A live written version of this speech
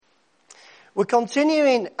We're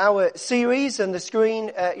continuing our series, and the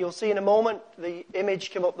screen, you'll see in a moment, the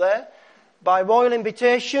image come up there. By Royal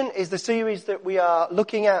Invitation is the series that we are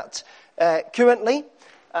looking at currently.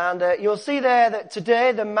 And you'll see there that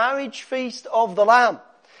today the marriage feast of the Lamb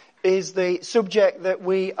is the subject that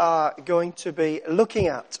we are going to be looking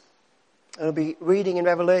at. I'll be reading in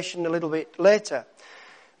Revelation a little bit later.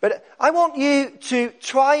 But I want you to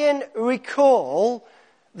try and recall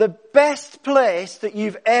the best place that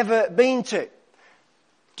you've ever been to.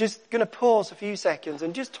 Just going to pause a few seconds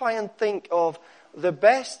and just try and think of the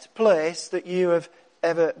best place that you have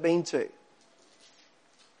ever been to.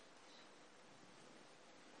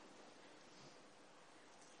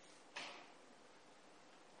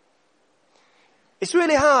 It's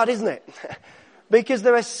really hard, isn't it? Because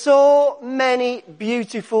there are so many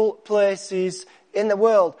beautiful places in the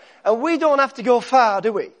world. And we don't have to go far,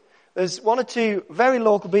 do we? There's one or two very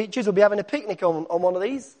local beaches. We'll be having a picnic on one of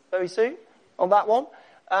these very soon, on that one.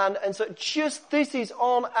 And so just this is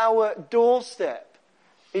on our doorstep.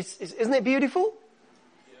 Isn't it beautiful?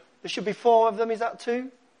 Yeah. There should be 4 of them. Is that 2?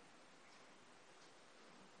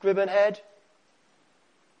 Gribben Head.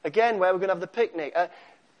 Again, where we're going to have the picnic.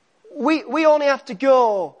 We only have to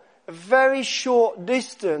go a very short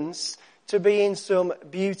distance to be in some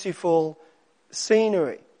beautiful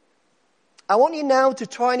scenery. I want you now to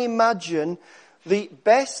try and imagine the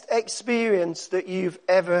best experience that you've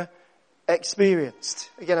ever experienced.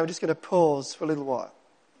 Again, I'm just going to pause for a little while.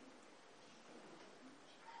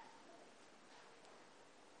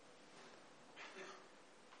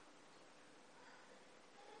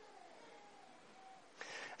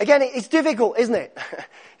 Again, it's difficult, isn't it?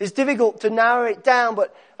 It's difficult to narrow it down,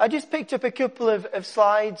 but I just picked up a couple of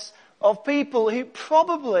slides of people who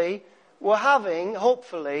probably were having,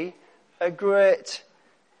 hopefully, a great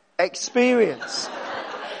experience.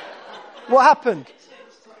 What happened?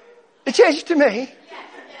 It changed to me?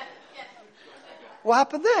 What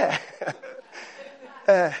happened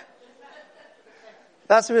there?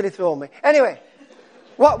 That's really thrown me. Anyway,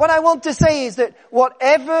 what I want to say is that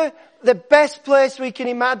whatever the best place we can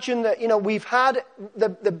imagine that, we've had,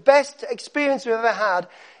 the best experience we've ever had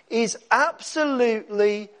is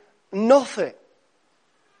absolutely nothing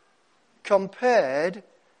compared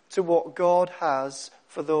to what God has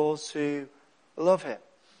for those who love Him,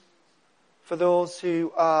 for those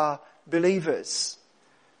who are believers.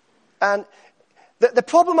 And the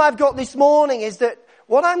problem I've got this morning is that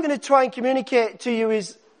what I'm going to try and communicate to you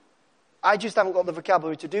is I just haven't got the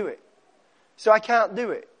vocabulary to do it. So I can't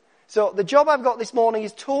do it. So the job I've got this morning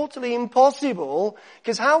is totally impossible,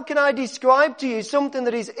 because how can I describe to you something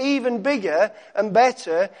that is even bigger and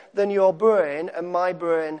better than your brain and my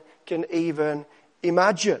brain can even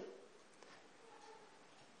imagine?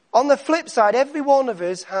 On the flip side, every one of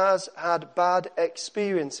us has had bad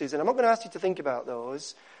experiences, and I'm not going to ask you to think about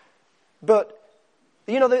those. But,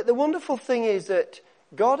 the wonderful thing is that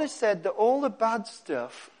God has said that all the bad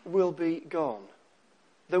stuff will be gone.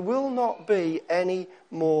 There will not be any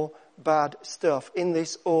more bad stuff in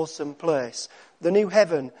this awesome place, the new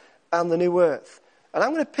heaven and the new earth. And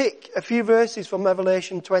I'm going to pick a few verses from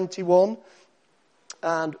Revelation 21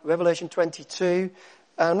 and Revelation 22.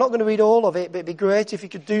 I'm not going to read all of it, but it'd be great if you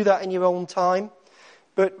could do that in your own time.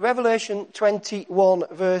 But Revelation 21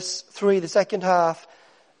 verse 3, the second half.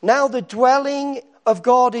 Now the dwelling of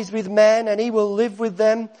God is with men, and He will live with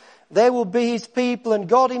them. They will be His people, and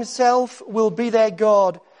God Himself will be their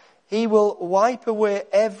God. He will wipe away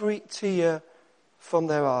every tear from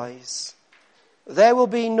their eyes. There will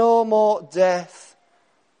be no more death,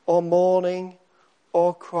 or mourning,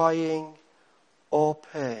 or crying, or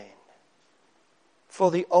pain. For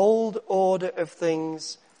the old order of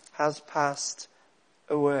things has passed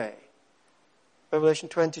away. Revelation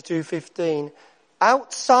 22:15.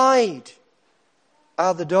 Outside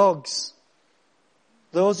are the dogs,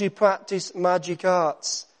 those who practice magic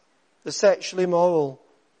arts, the sexually immoral,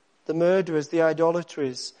 the murderers, the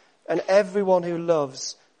idolaters, and everyone who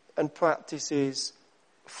loves and practices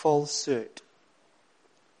falsehood.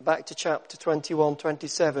 Back to chapter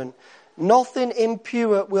 21:27. Nothing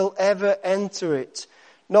impure will ever enter it,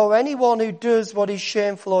 nor anyone who does what is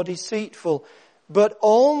shameful or deceitful, but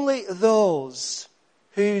only those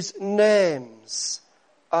whose names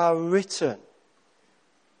are written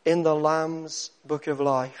in the Lamb's book of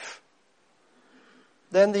life.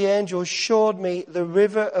 Then the angel showed me the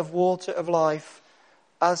river of water of life,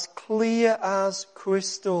 as clear as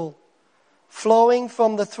crystal, flowing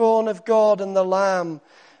from the throne of God and the Lamb,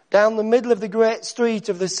 down the middle of the great street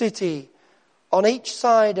of the city. On each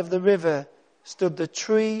side of the river stood the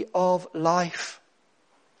tree of life,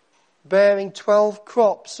 bearing 12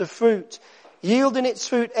 crops of fruit, yielding its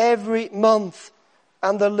fruit every month,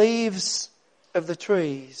 and the leaves of the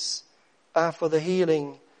trees are for the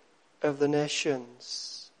healing of the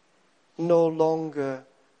nations. No longer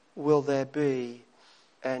will there be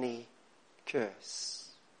any curse.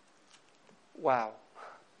 Wow.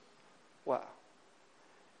 Wow.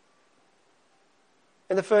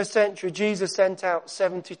 In the first century, Jesus sent out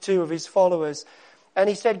 72 of his followers, and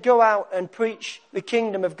he said, go out and preach the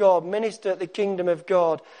kingdom of God, minister the kingdom of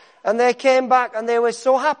God. And they came back and they were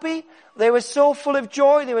so happy, they were so full of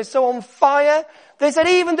joy, they were so on fire. They said,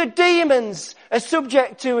 even the demons are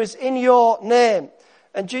subject to us in your name.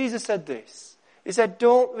 And Jesus said this. He said,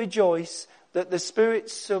 don't rejoice that the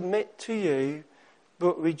spirits submit to you,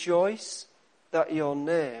 but rejoice that your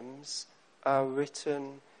names are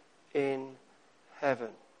written in heaven.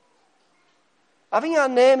 Having our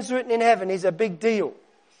names written in heaven is a big deal.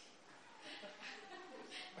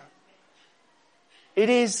 It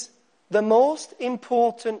is the most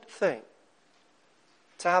important thing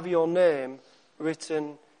to have your name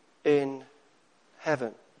written in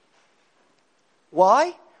heaven.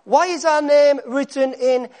 Why? Why is our name written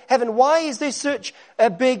in heaven? Why is this such a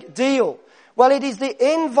big deal? Well, it is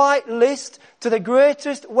the invite list to the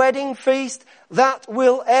greatest wedding feast that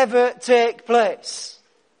will ever take place.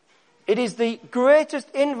 It is the greatest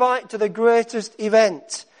invite to the greatest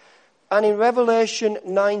event. And in Revelation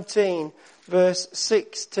 19, verse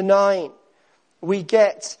 6 to 9, we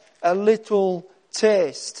get a little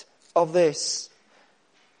taste of this.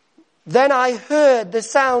 Then I heard the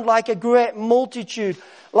sound like a great multitude,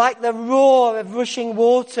 like the roar of rushing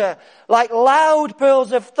water, like loud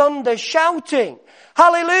peals of thunder shouting,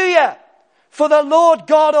 Hallelujah! For the Lord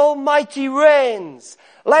God Almighty reigns.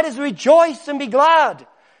 Let us rejoice and be glad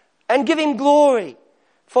and give him glory,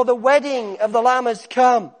 for the wedding of the Lamb has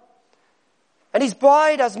come, and his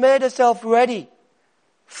bride has made herself ready.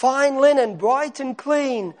 Fine linen, bright and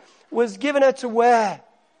clean, was given her to wear.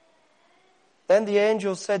 Then the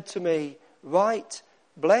angel said to me, Write,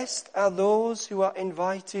 blessed are those who are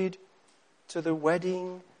invited to the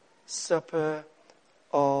wedding supper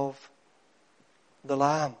of the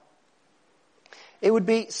Lamb. It would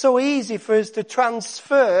be so easy for us to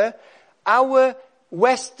transfer our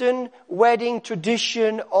Western wedding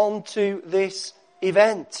tradition onto this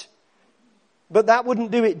event. But that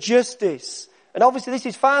wouldn't do it justice. And obviously this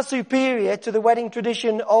is far superior to the wedding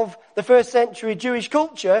tradition of the first century Jewish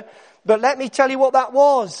culture. But let me tell you what that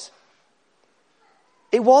was.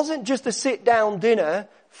 It wasn't just a sit-down dinner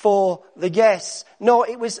for the guests. No,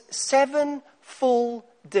 it was 7 full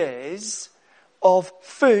days of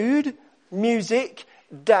food, music,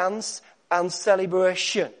 dance, and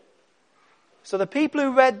celebration. So the people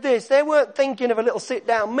who read this, they weren't thinking of a little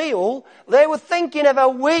sit-down meal. They were thinking of a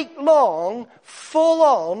week-long,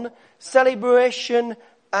 full-on celebration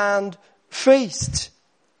and feast.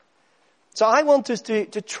 So I want us to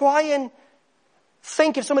try and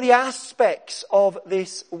think of some of the aspects of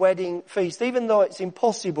this wedding feast, even though it's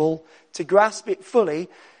impossible to grasp it fully.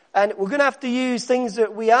 And we're going to have to use things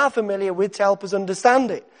that we are familiar with to help us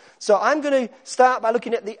understand it. So I'm going to start by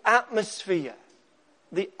looking at the atmosphere.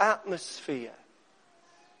 The atmosphere.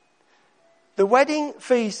 The wedding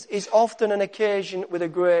feast is often an occasion with a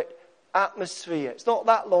great atmosphere. It's not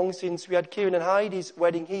that long since we had Kieran and Heidi's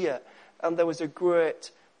wedding here, and there was a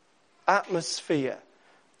great atmosphere.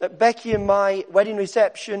 At Becky and my wedding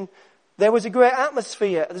reception, there was a great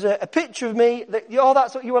atmosphere. There's a picture of me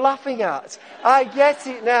that's what you were laughing at. I get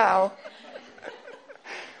it now.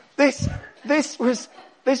 This was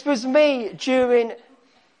me during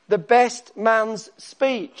the best man's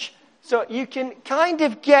speech. So you can kind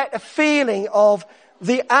of get a feeling of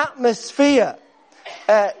the atmosphere.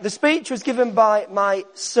 The speech was given by my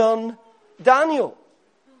son, Daniel,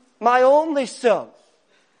 my only son,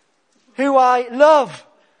 who I love.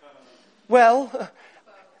 Well,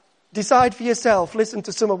 decide for yourself. Listen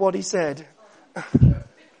to some of what he said. I've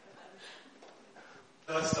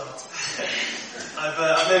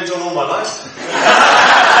known John all my life.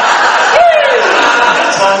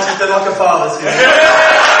 At times he's been like a father to me.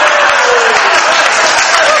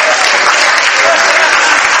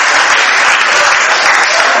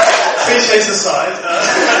 Clichés aside,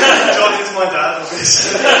 John is my dad,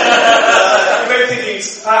 obviously. You may think he's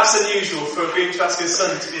perhaps unusual for being to ask his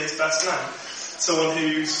son to be his best man. Someone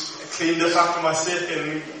who's cleaned up after my sick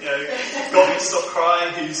and got me to stop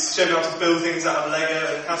crying, who's shown me how to build things out of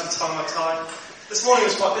Lego and how to tie my tie. This morning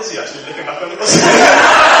was quite busy actually, looking back on it.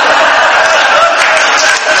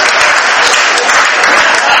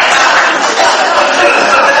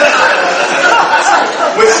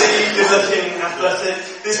 Witty, good looking, athletic.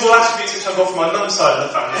 These are all attributes which I've got from my mum's side of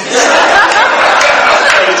the family.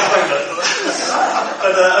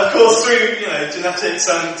 Of course, through genetics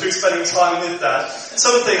and through spending time with Dad,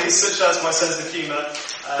 some things, such as my sense of humour,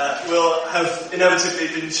 will have inevitably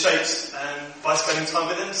been shaped by spending time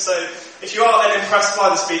with him. So, if you are unimpressed by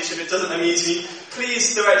the speech, if it doesn't amuse you,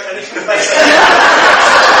 please direct any complaints to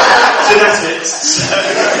genetics.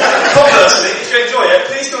 Conversely, if you enjoy it,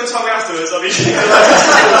 please come and tell me afterwards. I'll be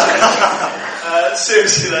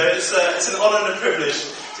seriously though, it's an honour and a privilege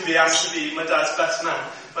to be asked to be my dad's best man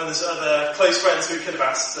when there's other close friends who could have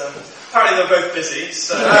asked. Apparently they're both busy,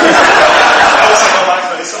 so also not that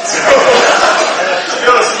close. To be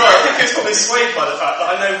honest, I think it's probably swayed by the fact that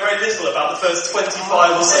I know very little about the first 25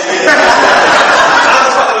 or so years. And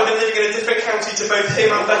the fact that I've been living in a different county to both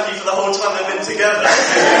him and Becky for the whole time they've been together.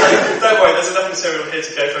 Don't worry, there's enough material here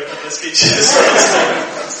to go for a couple of speeches.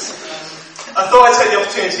 I thought I'd take the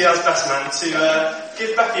opportunity as best man to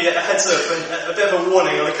give Becky a heads up and a bit of a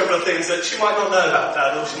warning on a couple of things that she might not know about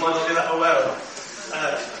Dad, or she might not be that aware of.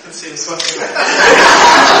 I can see him sweating.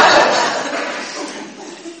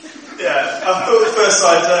 Yeah, I thought first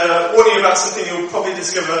I'd warn you about something you'll probably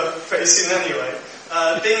discover pretty soon anyway.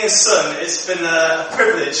 Being his son, it's been a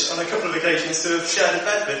privilege on a couple of occasions to have shared a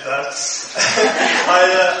bed with Dad.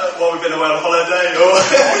 We've been away on holiday or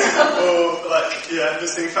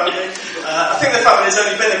visiting family. I think the fact that it's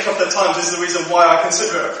only been a couple of times is the reason why I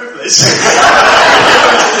consider it a privilege.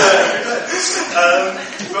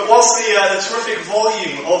 But whilst the terrific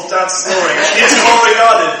volume of Dad's snoring is well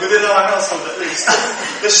regarded within our household at least,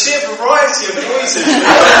 the sheer variety of noises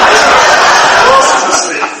whilst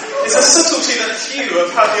asleep is a subtlety that few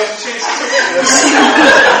have had the opportunity to witness.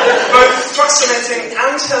 Both fascinating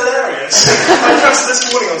and hilarious. I cast this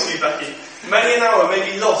warning on to you, Becky. Many an hour may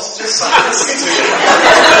be lost just sat listening to it.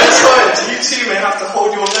 And at times, you too may have to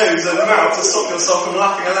hold your nose and mouth to stop yourself from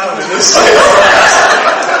laughing aloud in this way.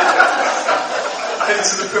 I hope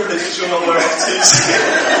this is a privilege which you're not wearing too soon.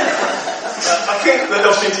 I think the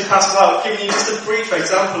opportunity passed without giving you just a brief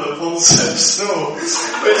example of one such snore,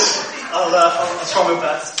 which I'll try my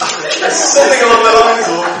best. Something along the lines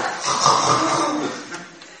of...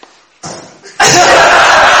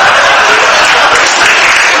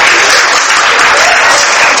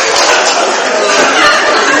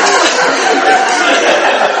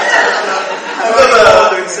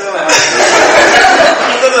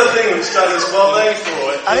 Another thing which Dad is well known for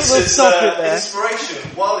is his inspiration.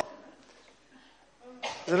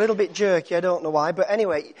 It's a little bit jerky, I don't know why, but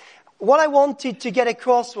anyway, what I wanted to get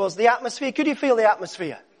across was the atmosphere. Could you feel the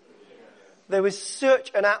atmosphere? There was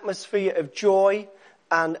such an atmosphere of joy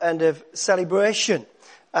and of celebration,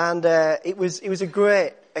 and it was a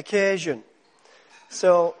great occasion.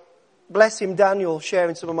 So, bless him, Daniel,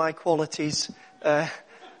 sharing some of my qualities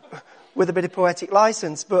with a bit of poetic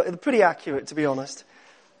license, but pretty accurate, to be honest.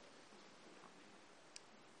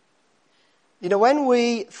 You know, when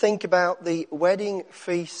we think about the wedding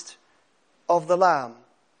feast of the Lamb,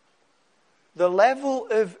 the level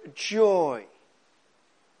of joy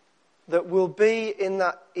that will be in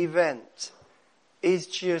that event is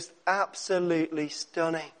just absolutely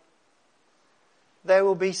stunning. There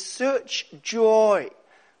will be such joy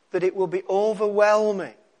that it will be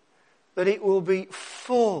overwhelming, that it will be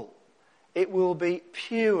full, it will be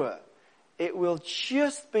pure, it will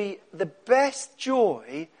just be the best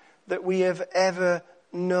joy that we have ever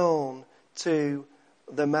known to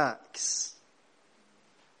the max.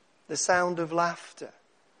 The sound of laughter.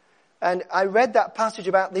 And I read that passage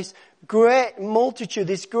about this great multitude,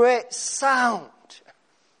 this great sound.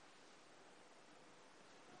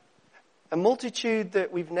 A multitude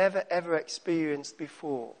that we've never ever experienced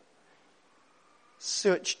before.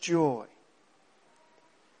 Such joy.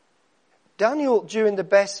 Daniel, during the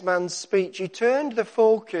best man's speech, he turned the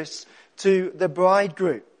focus to the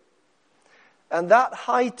bridegroom. And that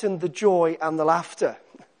heightened the joy and the laughter.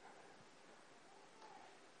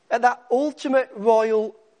 At that ultimate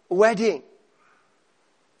royal wedding,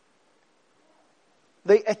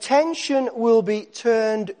 the attention will be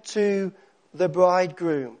turned to the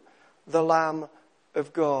bridegroom, the Lamb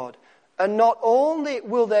of God. And not only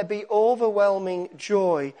will there be overwhelming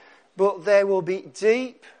joy, but there will be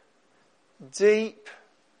deep, deep,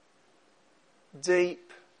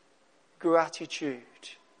 deep gratitude.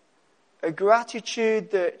 A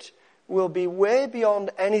gratitude that will be way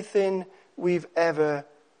beyond anything we've ever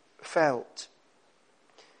felt.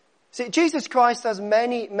 See, Jesus Christ has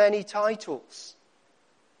many, many titles.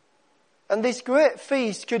 And this great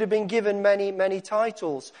feast could have been given many, many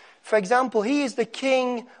titles. For example, he is the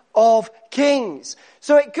King of Kings.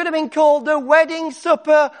 So it could have been called the wedding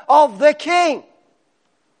supper of the King.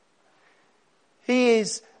 He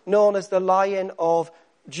is known as the Lion of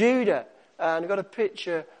Judah. And I've got a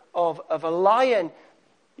picture of a lion.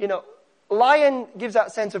 lion gives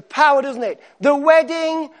that sense of power, doesn't it? The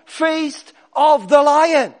wedding feast of the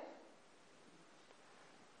lion.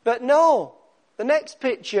 But no, the next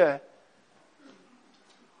picture,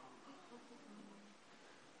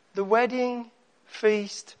 the wedding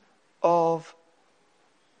feast of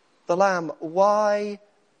the Lamb. Why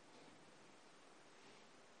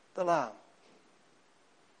the Lamb?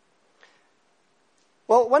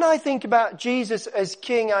 Well, when I think about Jesus as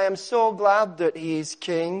King, I am so glad that He is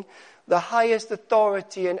King, the highest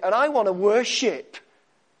authority, and I want to worship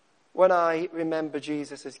when I remember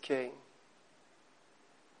Jesus as King.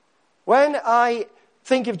 When I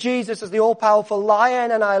think of Jesus as the all-powerful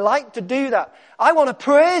Lion, and I like to do that, I want to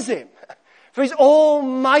praise Him for His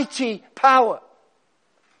almighty power.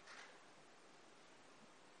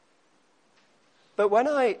 But when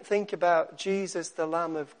I think about Jesus, the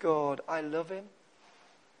Lamb of God, I love Him.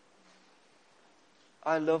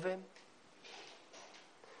 I love Him.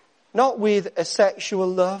 Not with a sexual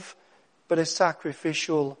love, but a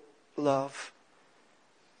sacrificial love.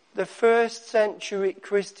 The first century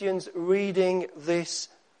Christians reading this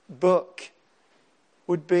book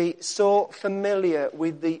would be so familiar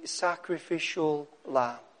with the sacrificial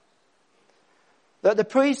lamb that the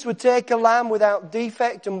priest would take a lamb without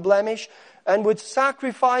defect and blemish and would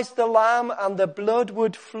sacrifice the lamb, and the blood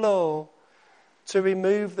would flow to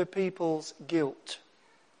remove the people's guilt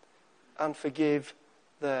and forgive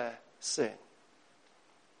their sin.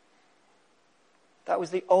 That was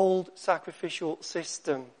the old sacrificial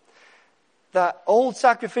system. That old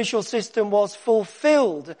sacrificial system was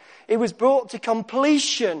fulfilled. It was brought to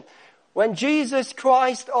completion when Jesus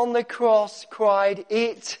Christ on the cross cried,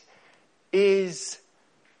 "It is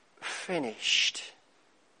finished."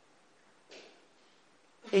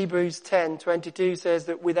 Hebrews 10:22 says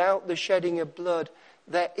that without the shedding of blood,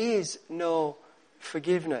 there is no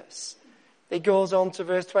forgiveness. It goes on to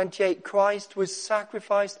verse 28, Christ was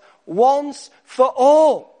sacrificed once for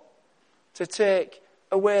all to take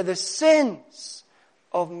away the sins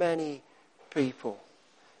of many people.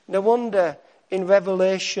 No wonder in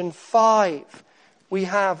Revelation 5 we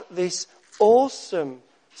have this awesome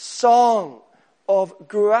song of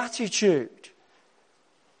gratitude.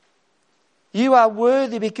 You are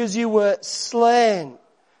worthy because you were slain,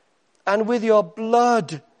 and with your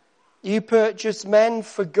blood you purchased men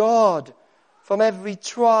for God from every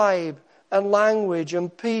tribe and language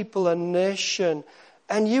and people and nation.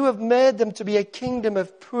 And you have made them to be a kingdom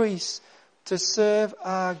of priests to serve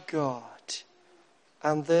our God.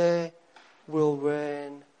 And they will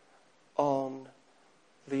reign on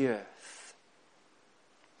the earth.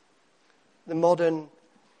 The modern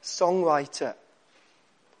songwriter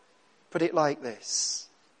put it like this: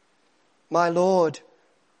 My Lord,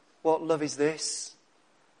 what love is this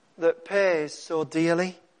that pays so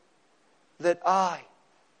dearly that I,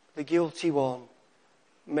 the guilty one,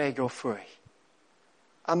 may go free?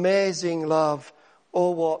 Amazing love,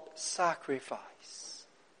 oh what sacrifice.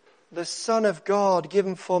 The Son of God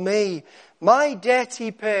given for me. My debt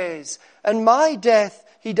He pays, and my death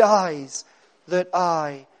He dies, that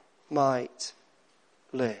I might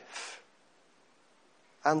live.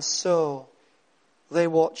 And so they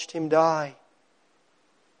watched Him die,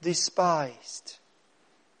 despised,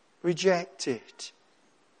 rejected.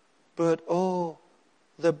 But oh,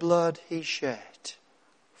 the blood He shed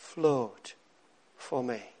flowed for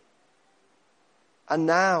me. And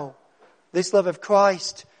now this love of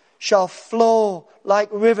Christ shall flow like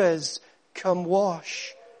rivers. Come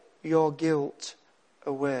wash your guilt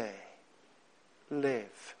away.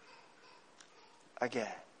 Live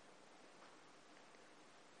again.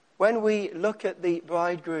 When we look at the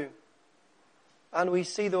bridegroom and we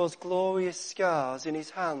see those glorious scars in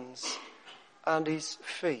his hands and his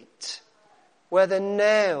feet, where the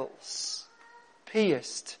nails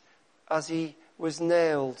pierced as he was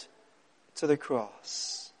nailed to the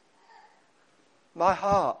cross, my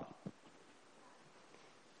heart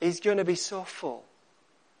is going to be so full.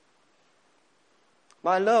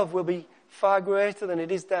 My love will be far greater than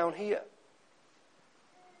it is down here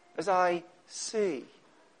as I see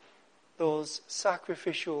those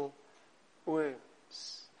sacrificial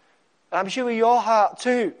wounds. I'm sure your heart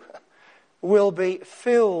too will be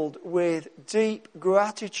filled with deep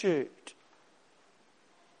gratitude,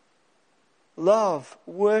 love,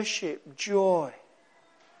 worship, joy,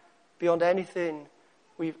 beyond anything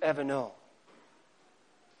we've ever known.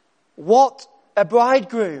 What a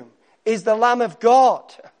bridegroom is the Lamb of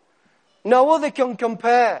God. No other can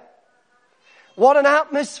compare. What an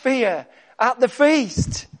atmosphere at the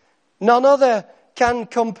feast. None other can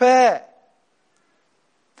compare.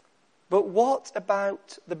 But what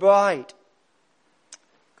about the bride?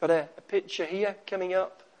 Got a picture here coming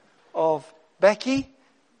up of Becky,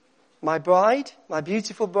 my bride, my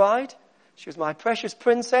beautiful bride. She was my precious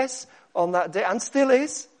princess on that day, and still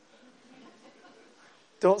is.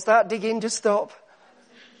 Don't start digging, just stop.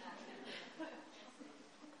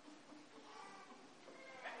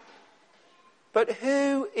 But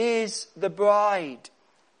who is the bride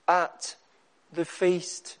at the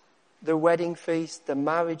feast, the wedding feast, the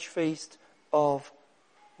marriage feast of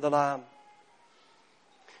the Lamb?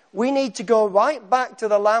 We need to go right back to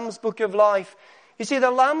the Lamb's Book of Life. You see,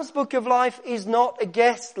 the Lamb's Book of Life is not a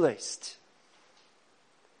guest list.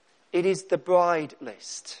 It is the bride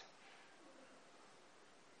list.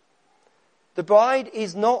 The bride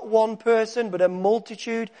is not one person, but a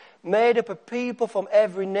multitude made up of people from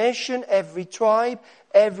every nation, every tribe,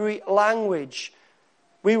 every language.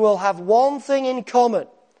 We will have one thing in common.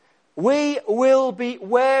 We will be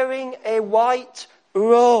wearing a white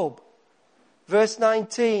robe. Verse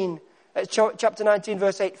 19, chapter 19,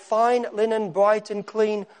 verse 8, fine linen, bright and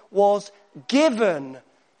clean, was given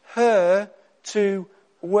her to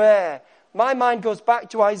wear. My mind goes back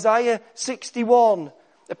to Isaiah 61.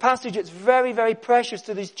 A passage that's very, very precious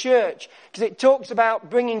to this church because it talks about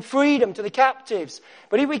bringing freedom to the captives.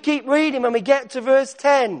 But if we keep reading, when we get to verse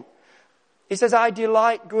 10, it says, I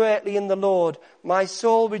delight greatly in the Lord. My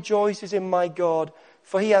soul rejoices in my God,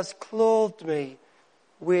 for he has clothed me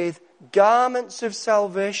with garments of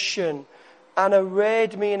salvation and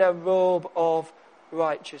arrayed me in a robe of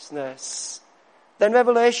righteousness. Then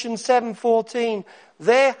Revelation 7:14,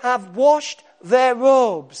 they have washed their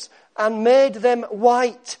robes and made them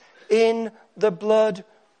white in the blood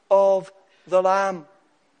of the Lamb.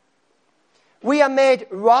 We are made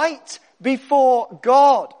right before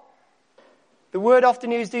God. The word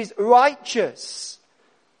often used is righteous.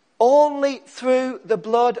 Only through the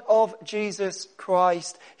blood of Jesus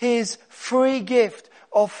Christ. His free gift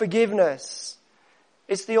of forgiveness.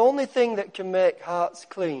 It's the only thing that can make hearts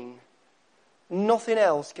clean. Nothing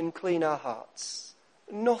else can clean our hearts.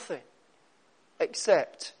 Nothing.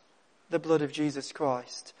 Except the blood of Jesus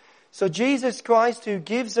Christ. So Jesus Christ, who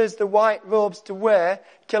gives us the white robes to wear,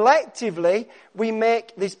 collectively we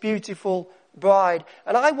make this beautiful bride.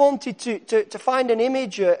 And I wanted to find an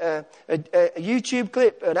image, a YouTube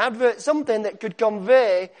clip, an advert, something that could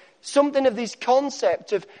convey something of this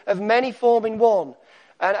concept of many forming one.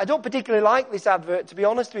 And I don't particularly like this advert, to be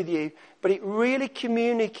honest with you, but it really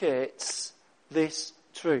communicates this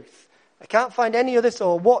truth. I can't find any other,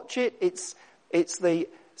 so watch it. It's the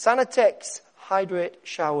Sanatex Hydrate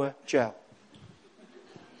Shower Gel.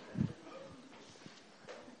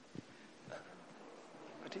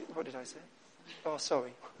 What did I say? Oh,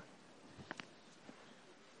 sorry.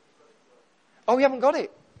 Oh, you haven't got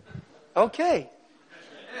it? Okay.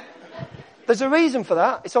 There's a reason for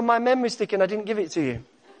that. It's on my memory stick and I didn't give it to you.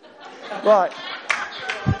 Right.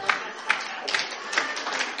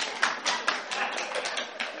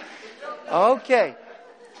 Okay.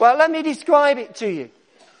 Well, let me describe it to you.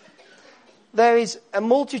 There is a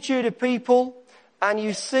multitude of people and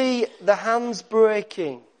you see the hands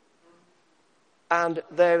breaking and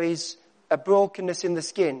there is a brokenness in the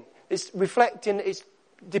skin. It's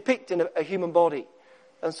depicting a human body.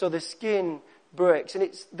 And so the skin breaks and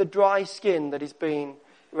it's the dry skin that is being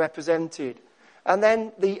represented. And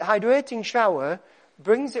then the hydrating shower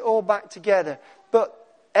brings it all back together. But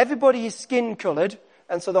everybody is skin coloured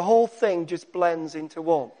and so the whole thing just blends into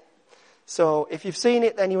one. So if you've seen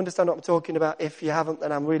it, then you understand what I'm talking about. If you haven't,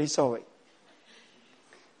 then I'm really sorry.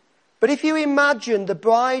 But if you imagine the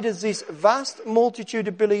bride as this vast multitude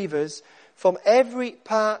of believers from every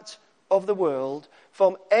part of the world,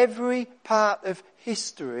 from every part of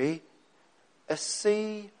history, a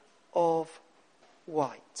sea of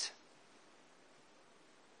white.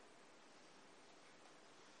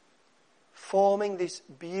 Forming this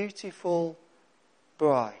beautiful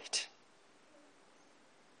bride.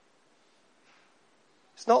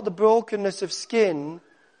 It's not the brokenness of skin,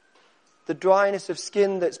 the dryness of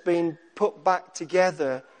skin that's been put back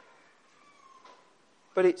together,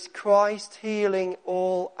 but it's Christ healing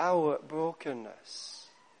all our brokenness.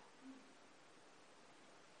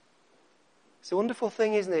 It's a wonderful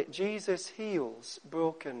thing, isn't it? Jesus heals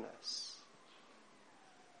brokenness.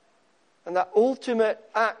 And that ultimate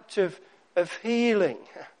act of healing,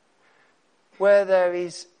 where there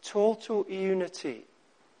is total unity,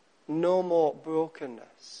 no more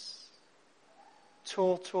brokenness,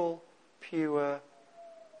 total, pure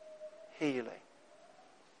healing.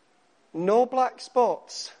 No black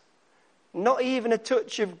spots, not even a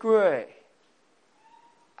touch of grey.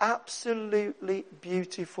 Absolutely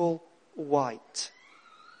beautiful white,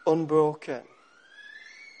 unbroken.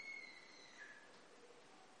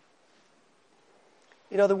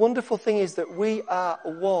 You know, the wonderful thing is that we are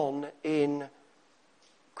one in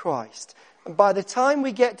Christ. And by the time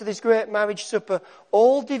we get to this great marriage supper,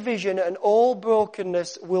 all division and all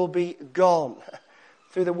brokenness will be gone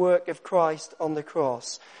through the work of Christ on the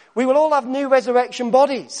cross. We will all have new resurrection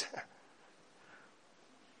bodies.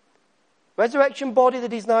 Resurrection body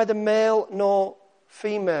that is neither male nor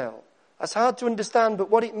female. That's hard to understand, but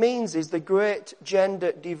what it means is the great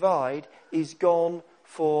gender divide is gone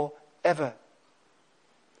forever.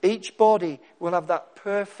 Each body will have that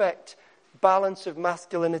perfect balance of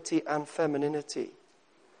masculinity and femininity.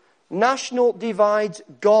 National divides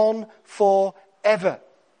gone forever.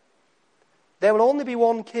 There will only be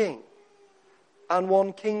one king and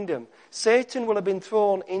one kingdom. Satan will have been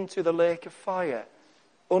thrown into the lake of fire,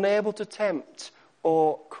 unable to tempt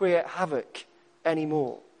or create havoc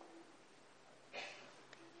anymore.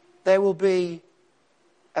 There will be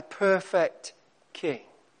a perfect king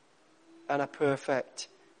and a perfect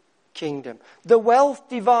kingdom. The wealth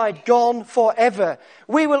divide gone forever.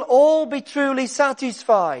 We will all be truly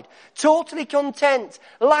satisfied, totally content,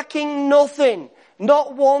 lacking nothing,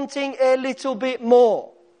 not wanting a little bit more.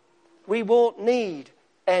 We won't need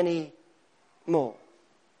any more.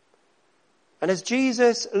 And as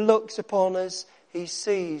Jesus looks upon us, he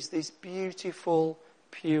sees this beautiful,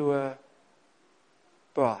 pure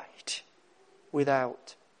bride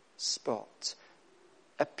without spot.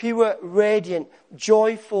 A pure, radiant,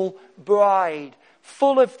 joyful bride,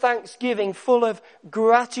 full of thanksgiving, full of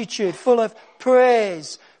gratitude, full of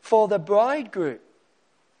praise for the bridegroom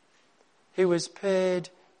who was paid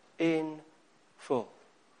in full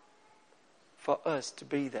for us to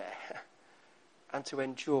be there and to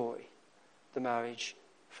enjoy the marriage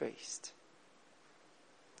feast.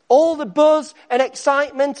 All the buzz and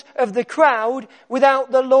excitement of the crowd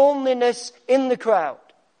without the loneliness in the crowd.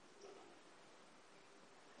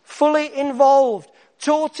 Fully involved,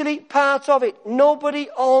 totally part of it. Nobody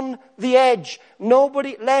on the edge,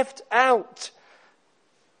 nobody left out.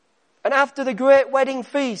 And after the great wedding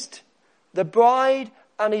feast, the bride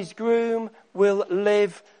and his groom will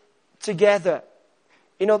live together.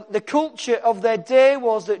 You know, the culture of their day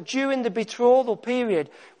was that during the betrothal period,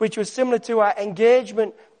 which was similar to our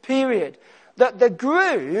engagement period, that the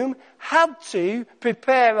groom had to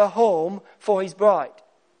prepare a home for his bride.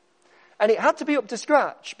 And it had to be up to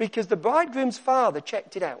scratch because the bridegroom's father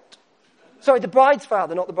checked it out. Sorry, the bride's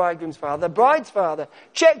father, not the bridegroom's father. The bride's father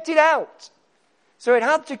checked it out. So it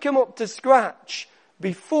had to come up to scratch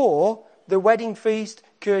before the wedding feast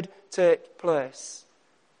could take place.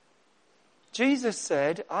 Jesus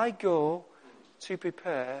said, I go to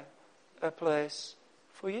prepare a place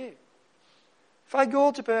for you. If I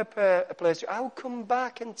go to prepare a place, I'll come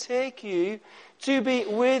back and take you to be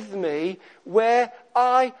with me where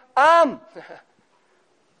I am.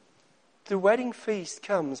 The wedding feast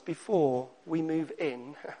comes before we move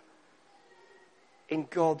in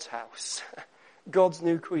God's house, God's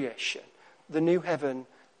new creation, the new heaven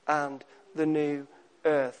and the new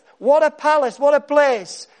earth. What a palace, what a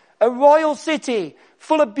place, a royal city,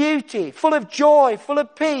 full of beauty, full of joy, full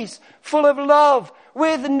of peace, full of love,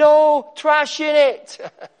 with no trash in it.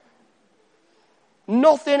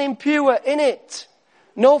 Nothing impure in it.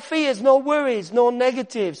 No fears, no worries, no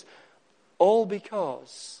negatives. All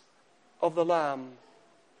because of the Lamb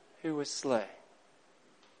who was slain.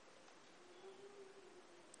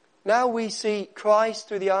 Now we see Christ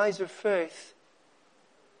through the eyes of faith.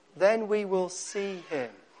 Then we will see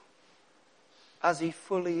him as he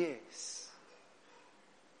fully is.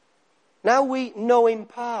 Now we know in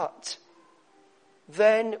part.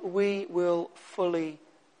 Then we will fully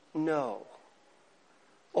know.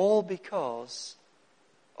 All because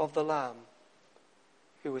of the Lamb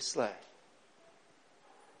who was slain.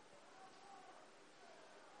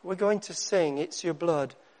 We're going to sing, it's your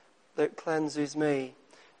blood that cleanses me.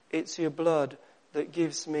 It's your blood that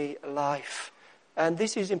gives me life. And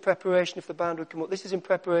this is in preparation, if the band would come up, this is in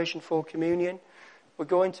preparation for communion. We're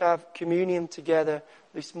going to have communion together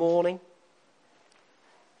this morning.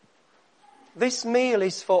 This meal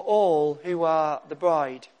is for all who are the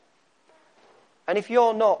bride. And if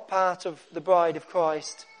you're not part of the bride of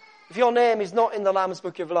Christ, if your name is not in the Lamb's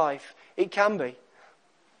Book of Life, it can be.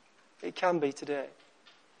 It can be today.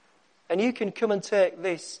 And you can come and take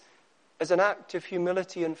this as an act of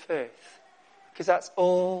humility and faith, because that's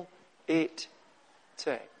all it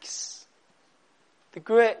takes. The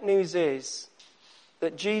great news is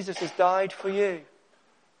that Jesus has died for you.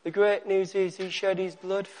 The great news is he shed his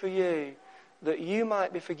blood for you, that you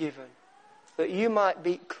might be forgiven, that you might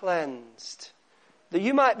be cleansed, that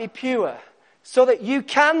you might be pure, so that you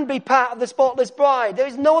can be part of the spotless bride. There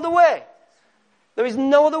is no other way. There is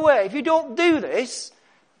no other way. If you don't do this,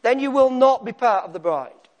 then you will not be part of the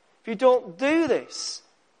bride. If you don't do this,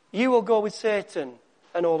 you will go with Satan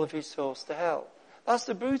and all of his hosts to hell. That's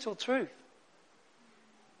the brutal truth.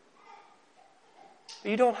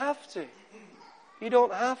 But you don't have to. You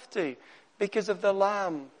don't have to, because of the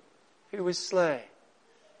Lamb who was slain.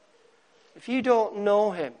 If you don't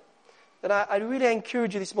know him, then I really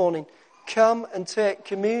encourage you this morning, come and take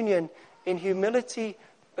communion in humility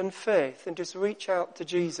and faith, and just reach out to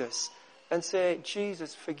Jesus and say,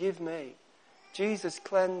 Jesus, forgive me. Jesus,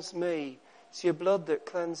 cleanse me. It's your blood that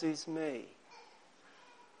cleanses me.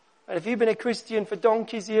 And if you've been a Christian for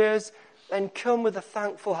donkey's years, then come with a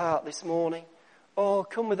thankful heart this morning. Oh,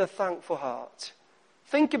 come with a thankful heart.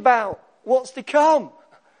 Think about what's to come.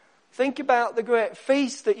 Think about the great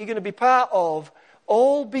feast that you're going to be part of,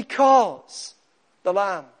 all because the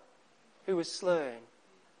Lamb who was slain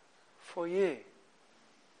for you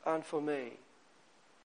and for me.